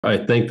I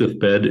think the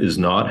Fed is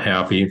not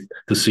happy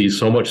to see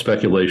so much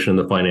speculation in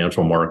the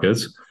financial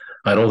markets.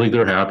 I don't think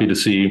they're happy to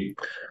see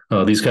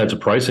these kinds of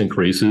price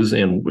increases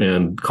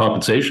and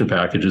compensation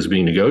packages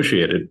being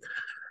negotiated.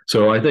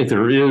 So I think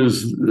there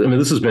is, I mean,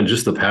 this has been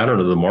just the pattern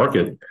of the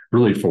market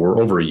really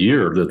for over a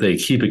year that they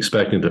keep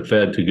expecting the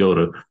Fed to go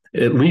to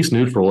at least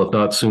neutral, if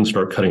not soon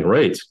start cutting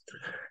rates.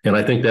 And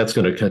I think that's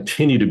going to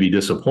continue to be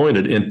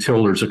disappointed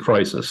until there's a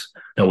crisis.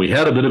 Now, we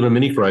had a bit of a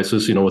mini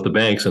crisis, with the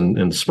banks in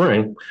the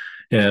spring,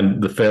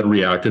 and the Fed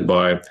reacted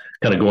by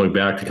kind of going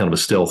back to kind of a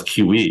stealth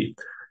QE.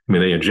 I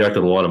mean, they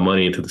injected a lot of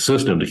money into the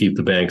system to keep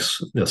the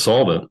banks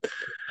solvent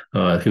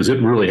because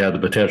it really had the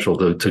potential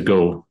to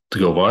go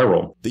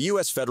viral. The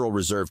U.S. Federal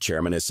Reserve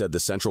Chairman has said the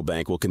central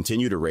bank will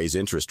continue to raise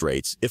interest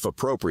rates, if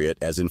appropriate,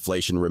 as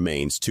inflation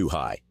remains too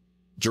high.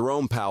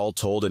 Jerome Powell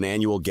told an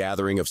annual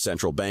gathering of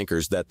central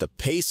bankers that the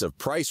pace of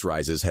price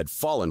rises had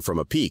fallen from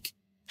a peak.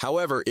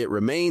 However, it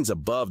remains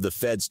above the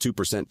Fed's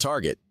 2%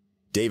 target.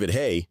 David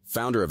Hay,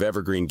 founder of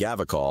Evergreen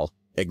Gavekal,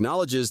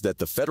 acknowledges that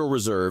the Federal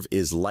Reserve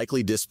is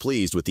likely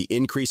displeased with the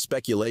increased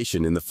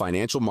speculation in the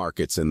financial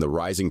markets and the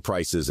rising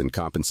prices and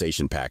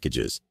compensation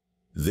packages.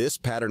 This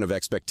pattern of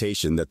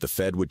expectation that the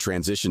Fed would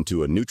transition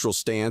to a neutral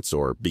stance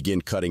or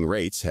begin cutting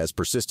rates has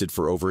persisted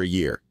for over a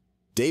year.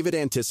 David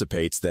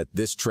anticipates that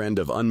this trend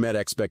of unmet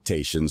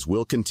expectations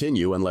will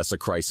continue unless a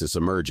crisis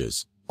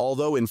emerges.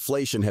 Although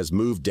inflation has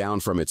moved down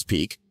from its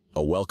peak,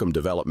 a welcome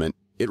development,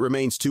 it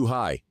remains too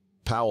high,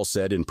 Powell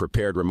said in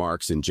prepared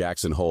remarks in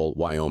Jackson Hole,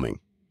 Wyoming.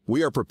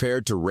 We are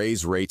prepared to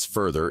raise rates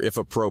further if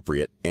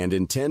appropriate and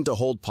intend to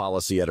hold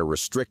policy at a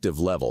restrictive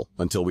level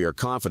until we are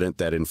confident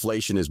that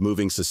inflation is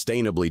moving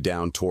sustainably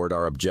down toward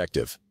our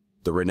objective.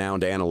 The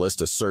renowned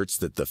analyst asserts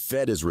that the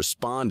Fed is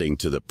responding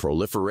to the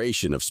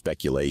proliferation of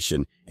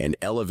speculation and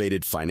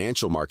elevated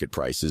financial market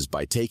prices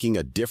by taking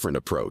a different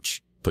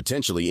approach,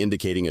 potentially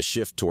indicating a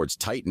shift towards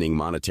tightening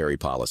monetary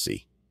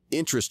policy.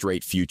 Interest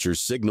rate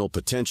futures signal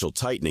potential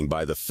tightening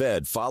by the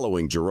Fed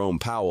following Jerome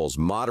Powell's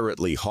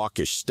moderately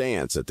hawkish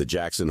stance at the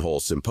Jackson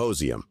Hole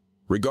Symposium.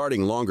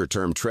 Regarding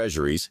longer-term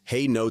treasuries,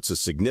 Hay notes a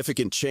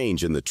significant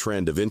change in the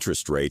trend of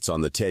interest rates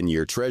on the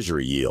 10-year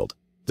Treasury yield.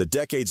 The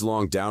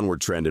decades-long downward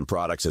trend in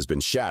products has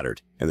been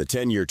shattered, and the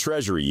 10-year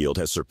Treasury yield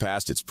has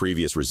surpassed its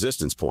previous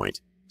resistance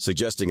point,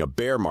 suggesting a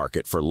bear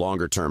market for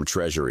longer-term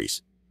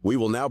treasuries. We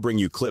will now bring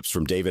you clips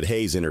from David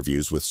Hay's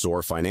interviews with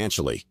SOAR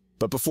Financially.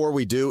 But before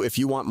we do, if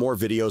you want more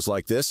videos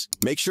like this,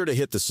 make sure to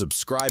hit the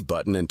subscribe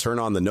button and turn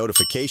on the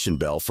notification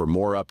bell for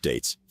more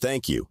updates.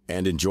 Thank you,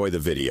 and enjoy the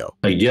video.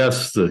 I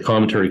guess the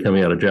commentary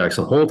coming out of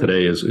Jackson Hole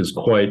today is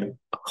quite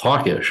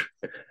hawkish,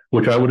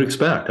 which I would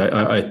expect.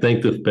 I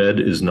think the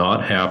Fed is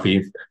not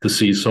happy to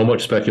see so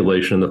much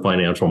speculation in the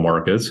financial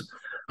markets.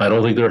 I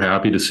don't think they're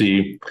happy to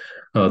see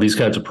these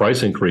kinds of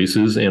price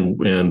increases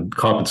and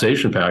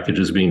compensation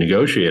packages being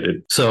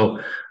negotiated. So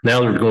now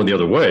they're going the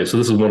other way. So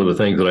this is one of the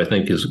things that I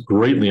think is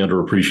greatly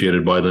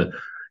underappreciated by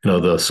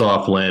the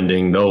soft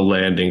landing, no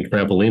landing,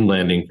 trampoline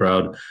landing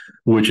crowd,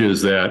 which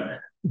is that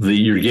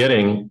you're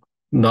getting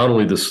not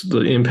only this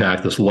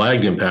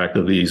lagged impact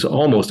of these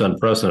almost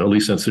unprecedented, at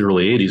least since the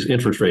early 80s,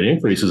 interest rate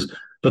increases,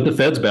 but the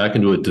Fed's back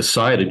into a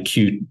decided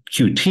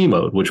QT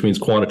mode, which means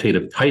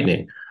quantitative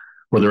tightening,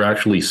 where they're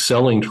actually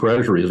selling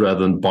treasuries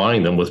rather than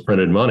buying them with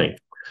printed money.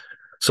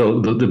 So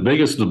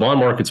the bond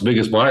market's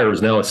biggest buyer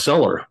is now a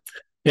seller.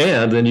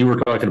 And then you were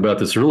talking about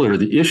this earlier,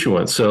 the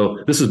issuance. So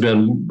this has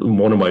been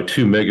one of my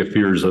two mega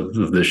fears of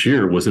this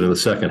year, was that in the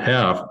second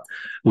half,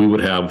 we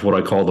would have what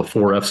I call the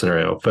 4F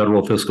scenario,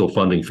 federal fiscal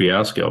funding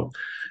fiasco,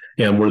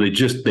 and where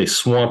they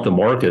swamp the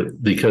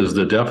market because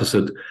the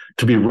deficit,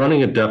 to be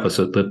running a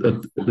deficit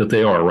that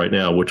they are right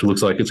now, which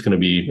looks like it's going to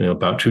be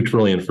about $2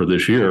 trillion for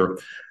this year,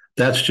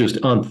 that's just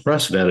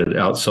unprecedented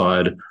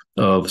outside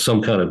of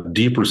some kind of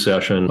deep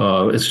recession.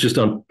 It's just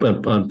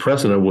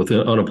unprecedented with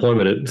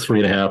unemployment at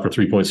 3.5 or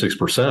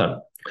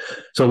 3.6%.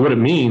 So what it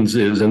means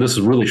is, and this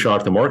has really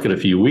shocked the market a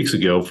few weeks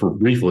ago for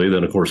briefly,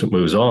 then of course it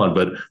moves on,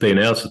 but they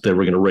announced that they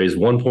were going to raise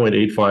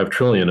 $1.85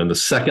 trillion in the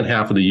second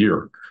half of the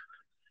year.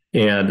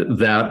 And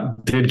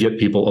that did get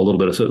people a little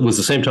bit. So it was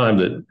the same time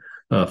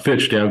that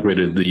Fitch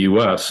downgraded the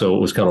U.S. So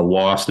it was kind of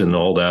lost in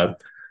all that,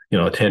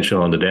 attention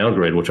on the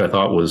downgrade, which I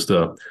thought was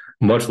the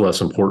much less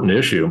important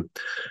issue.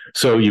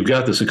 So you've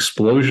got this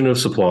explosion of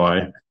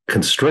supply,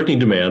 constricting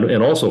demand,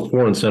 and also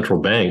foreign central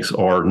banks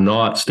are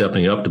not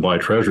stepping up to buy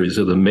treasuries.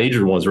 So the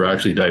major ones are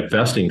actually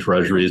divesting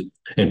treasuries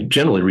and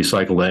generally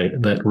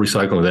recycling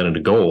that into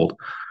gold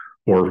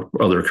or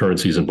other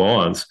currencies and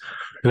bonds.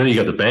 And then you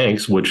got the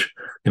banks, which,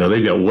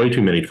 they've got way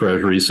too many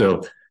treasuries.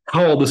 So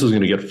how all this is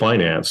going to get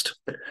financed,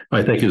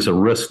 I think, is a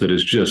risk that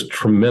is just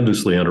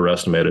tremendously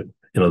underestimated.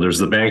 There's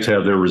the banks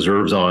have their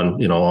reserves on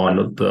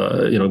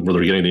the, where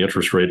they're getting the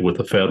interest rate with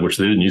the Fed, which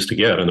they didn't used to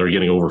get, and they're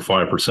getting over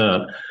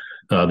 5%.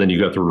 Then you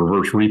got the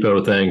reverse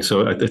repo thing.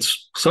 So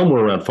it's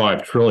somewhere around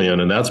 $5 trillion,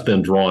 and that's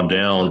been drawn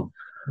down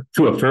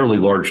to a fairly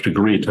large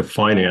degree to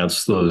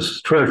finance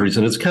those treasuries.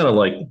 And it's kind of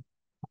like,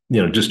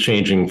 just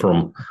changing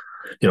from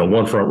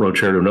one front row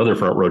chair to another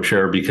front row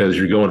chair, because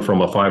you're going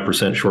from a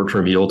 5%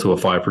 short-term yield to a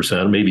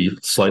 5%, maybe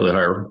slightly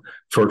higher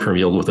short-term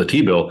yield with a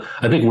T-bill.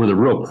 I think where the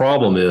real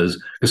problem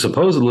is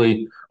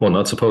supposedly, well,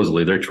 not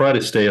supposedly, they try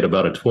to stay at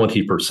about a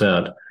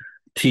 20%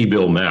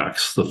 T-bill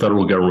max, the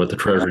federal government, the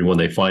Treasury, when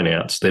they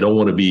finance. They don't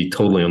want to be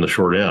totally on the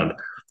short end.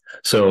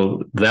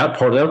 So that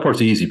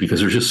part's easy because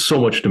there's just so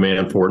much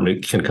demand for it, and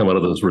it can come out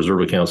of those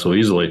reserve accounts so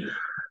easily.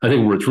 I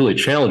think where it's really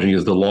challenging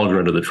is the longer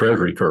end of the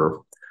Treasury curve.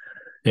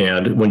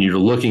 And when you're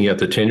looking at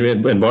the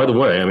 10-year, and by the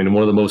way, I mean,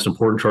 one of the most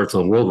important charts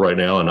in the world right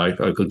now, and I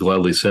could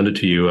gladly send it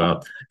to you,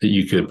 that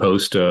you could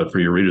post for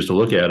your readers to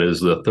look at, is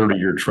the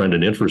 30-year trend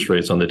in interest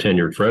rates on the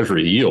 10-year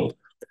Treasury yield.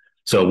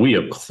 So we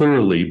have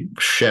clearly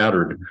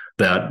shattered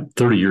that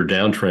 30-year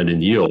downtrend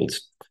in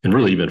yields, and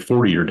really even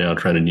 40-year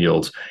downtrend in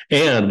yields.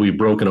 And we've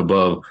broken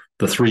above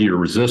the 3-year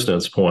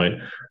resistance point.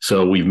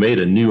 So we've made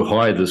a new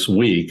high this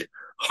week,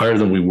 higher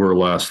than we were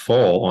last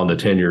fall on the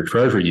 10-year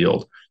Treasury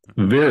yield.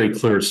 Very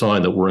clear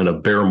sign that we're in a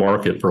bear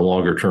market for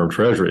longer term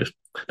treasuries.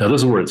 Now,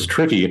 this is where it's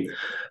tricky,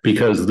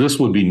 because this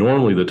would be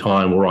normally the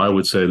time where I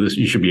would say this,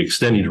 you should be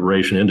extending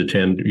duration into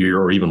 10-year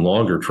or even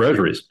longer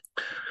treasuries.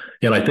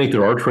 And I think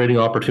there are trading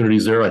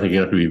opportunities there. I think you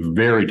have to be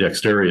very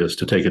dexterous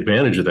to take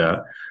advantage of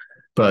that.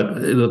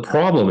 But the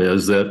problem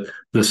is that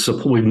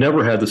we've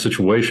never had the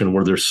situation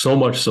where there's so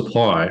much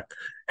supply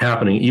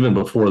happening even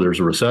before there's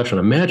a recession.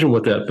 Imagine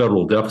what that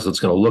federal deficit is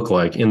going to look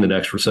like in the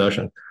next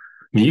recession.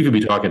 I mean, you could be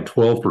talking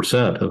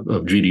 12%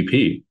 of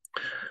GDP.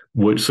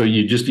 So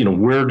you just,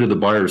 where do the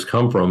buyers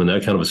come from in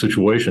that kind of a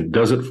situation?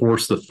 Does it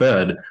force the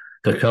Fed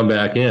to come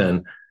back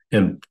in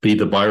and be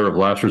the buyer of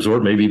last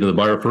resort, maybe even the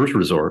buyer of first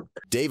resort?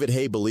 David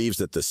Hay believes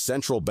that the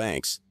central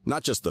banks,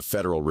 not just the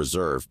Federal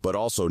Reserve, but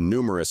also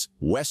numerous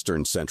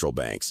Western central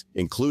banks,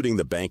 including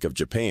the Bank of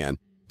Japan,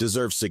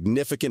 deserve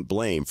significant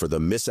blame for the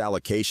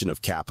misallocation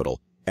of capital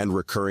and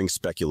recurring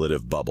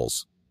speculative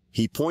bubbles.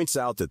 He points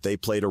out that they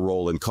played a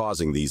role in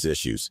causing these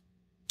issues.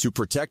 To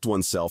protect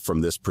oneself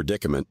from this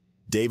predicament,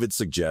 David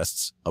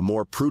suggests a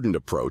more prudent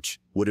approach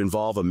would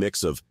involve a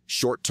mix of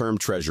short-term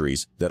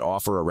treasuries that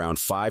offer around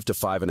 5 to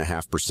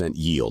 5.5%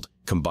 yield,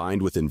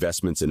 combined with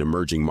investments in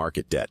emerging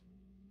market debt.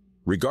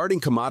 Regarding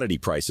commodity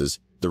prices,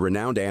 the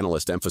renowned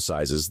analyst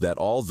emphasizes that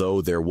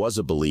although there was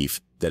a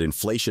belief that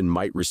inflation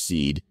might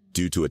recede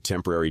due to a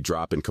temporary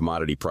drop in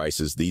commodity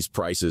prices, these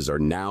prices are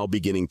now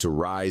beginning to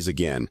rise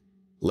again.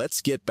 Let's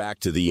get back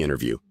to the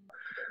interview.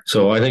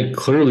 So I think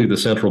clearly the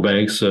central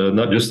banks,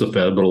 not just the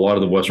Fed, but a lot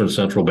of the Western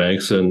central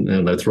banks,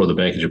 and I throw the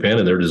Bank of Japan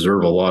in there,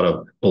 deserve a lot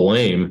of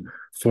blame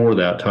for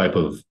that type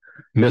of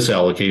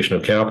misallocation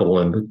of capital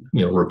and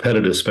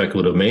repetitive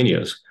speculative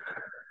manias.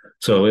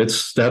 So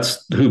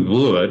that's who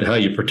blew it. How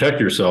you protect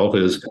yourself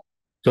is,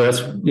 so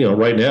that's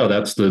right now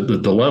that's the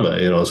dilemma.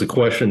 Is the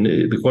question.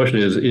 The question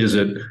is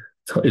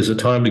it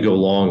time to go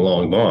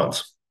long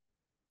bonds?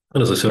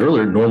 And as I said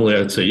earlier, normally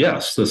I'd say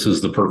yes, this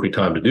is the perfect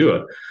time to do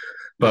it.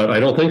 But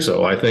I don't think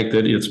so. I think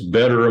that it's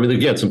better. I mean,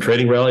 again, some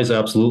trading rallies,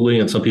 absolutely.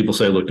 And some people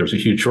say, look, there's a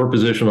huge short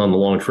position on the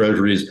long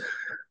treasuries.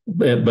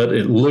 But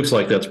it looks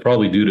like that's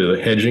probably due to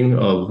the hedging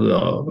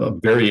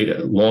of very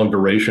long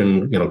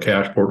duration,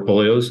 cash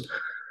portfolios.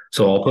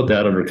 So I'll put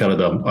that under kind of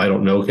the I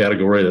don't know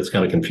category. That's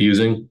kind of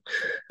confusing.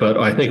 But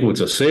I think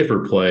what's a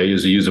safer play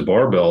is to use a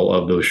barbell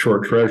of those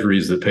short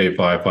treasuries that pay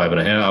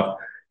 5.5,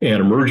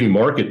 and emerging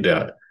market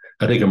debt.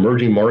 I think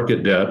emerging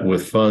market debt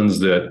with funds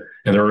that,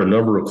 and there are a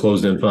number of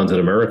closed-end funds in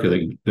America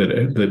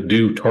that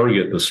do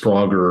target the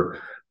stronger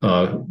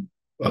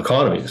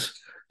economies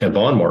and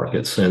bond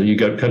markets. And you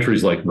got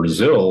countries like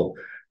Brazil,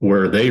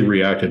 where they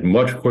reacted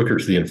much quicker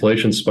to the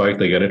inflation spike.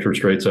 They got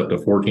interest rates up to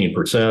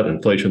 14%.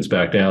 Inflation's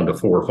back down to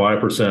 4 or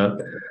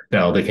 5%.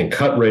 Now they can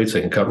cut rates.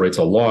 They can cut rates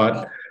a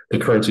lot. The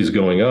currency's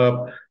going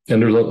up.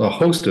 And there's a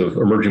host of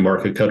emerging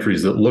market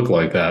countries that look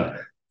like that.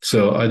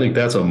 So I think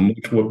that's a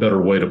much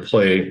better way to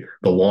play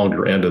the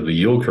longer end of the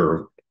yield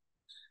curve.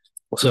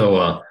 So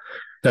I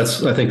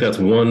think that's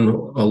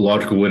one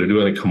logical way to do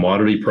it. I think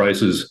commodity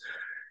prices,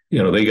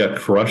 they got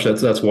crushed.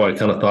 That's why I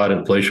kind of thought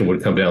inflation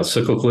would come down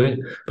cyclically.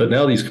 But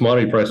now these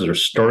commodity prices are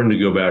starting to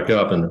go back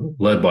up, and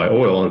led by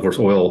oil. And of course,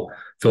 oil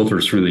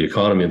filters through the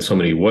economy in so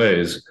many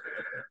ways.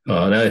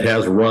 Now it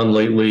has run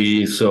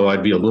lately, so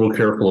I'd be a little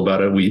careful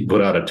about it. We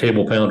put out a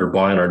table pounder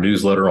buy in our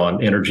newsletter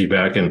on energy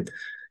back in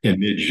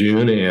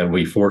mid-June, and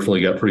we fortunately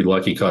got pretty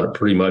lucky, caught it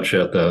pretty much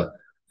at the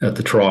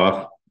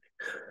trough.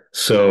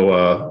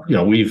 So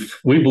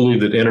we believe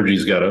that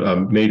energy's got a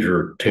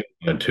major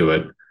tailwind to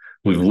it.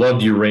 We've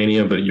loved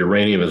uranium, but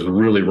uranium has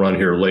really run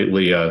here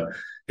lately.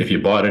 If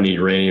you bought any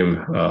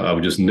uranium, I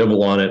would just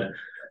nibble on it.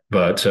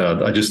 But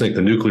I just think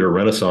the nuclear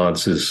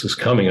renaissance is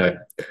coming. I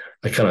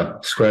kind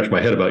of scratch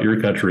my head about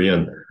your country,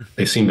 and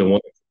they seem to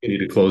want to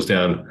continue to close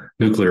down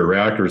nuclear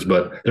reactors.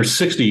 But there's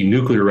 60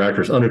 nuclear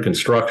reactors under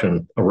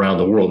construction around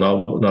the world.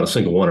 Not a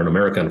single one in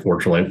America,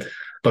 unfortunately.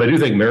 But I do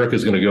think America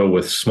is going to go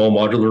with small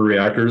modular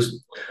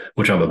reactors,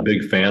 which I'm a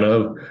big fan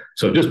of.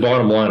 So just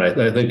bottom line,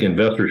 I think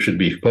investors should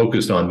be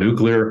focused on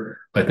nuclear.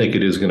 I think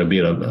it is going to be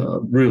a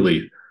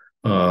really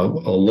a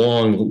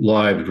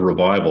long-lived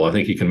revival. I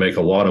think he can make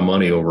a lot of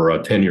money over a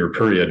 10-year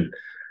period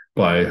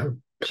by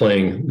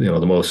playing,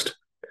 the most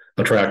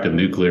attractive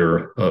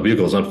nuclear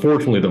vehicles.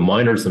 Unfortunately, the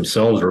miners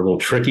themselves are a little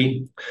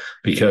tricky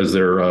because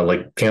they're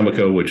like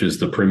Cameco, which is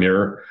the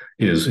premier,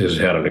 has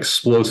had an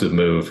explosive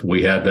move.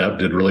 We had that,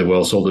 did really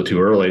well, sold it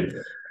too early.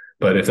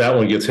 But if that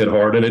one gets hit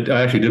hard, and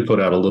I actually did put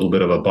out a little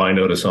bit of a buy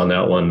notice on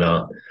that one,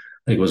 I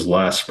think it was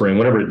last spring,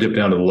 whenever it dipped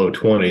down to the low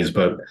 20s.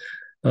 But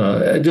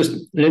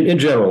just in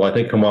general, I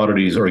think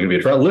commodities are going to be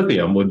attractive.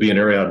 Lithium would be an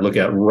area I'd look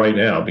at right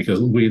now because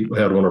we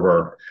had one of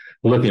our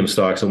lithium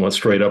stocks that went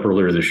straight up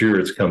earlier this year.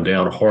 It's come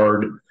down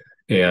hard,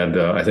 and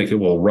I think it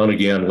will run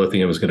again.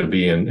 Lithium is going to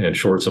be in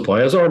short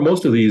supply, as are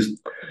most of these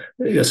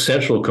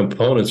essential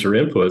components or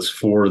inputs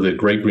for the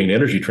great green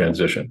energy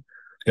transition.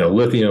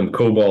 Lithium,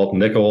 cobalt,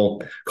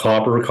 nickel,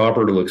 copper.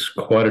 Copper looks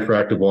quite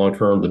attractive long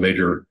term. The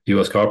major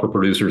U.S. copper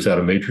producers had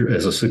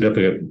a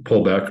significant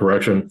pullback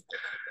correction.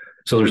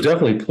 So there's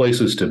definitely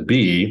places to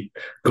be.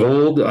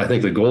 Gold, I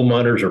think the gold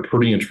miners are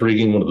pretty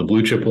intriguing. One of the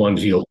blue chip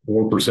ones yield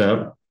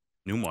 4%.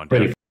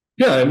 Newmont.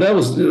 Yeah,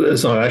 and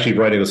so I'm actually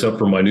writing this up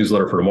for my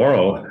newsletter for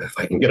tomorrow, if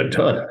I can get it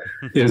done,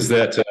 is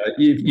that,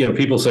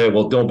 people say,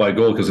 well, don't buy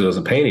gold because it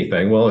doesn't pay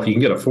anything. Well, if you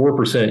can get a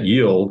 4%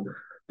 yield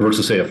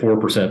versus, say, a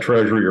 4%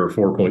 treasury or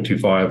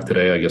 4.25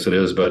 today, I guess it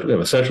is, but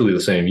essentially the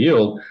same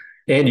yield,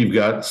 and you've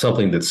got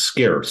something that's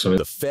scarce.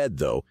 The Fed,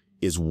 though,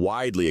 is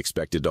widely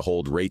expected to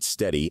hold rates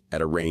steady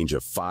at a range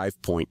of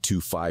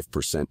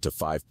 5.25% to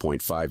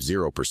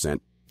 5.50%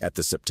 at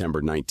the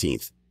September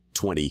 19th,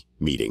 20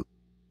 meeting.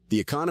 The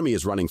economy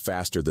is running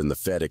faster than the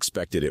Fed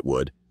expected it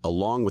would,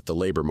 along with the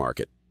labor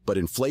market, but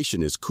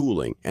inflation is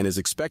cooling and is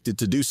expected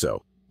to do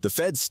so. The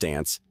Fed's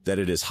stance that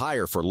it is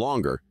higher for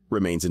longer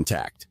remains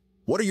intact.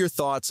 What are your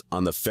thoughts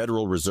on the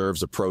Federal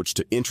Reserve's approach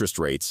to interest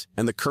rates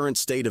and the current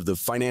state of the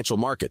financial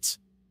markets?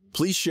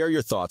 Please share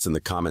your thoughts in the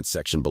comments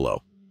section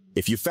below.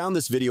 If you found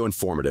this video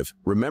informative,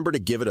 remember to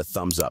give it a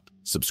thumbs up,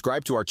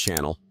 subscribe to our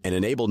channel, and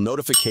enable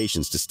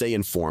notifications to stay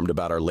informed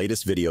about our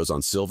latest videos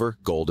on silver,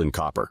 gold, and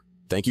copper.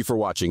 Thank you for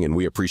watching, and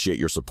we appreciate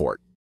your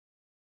support.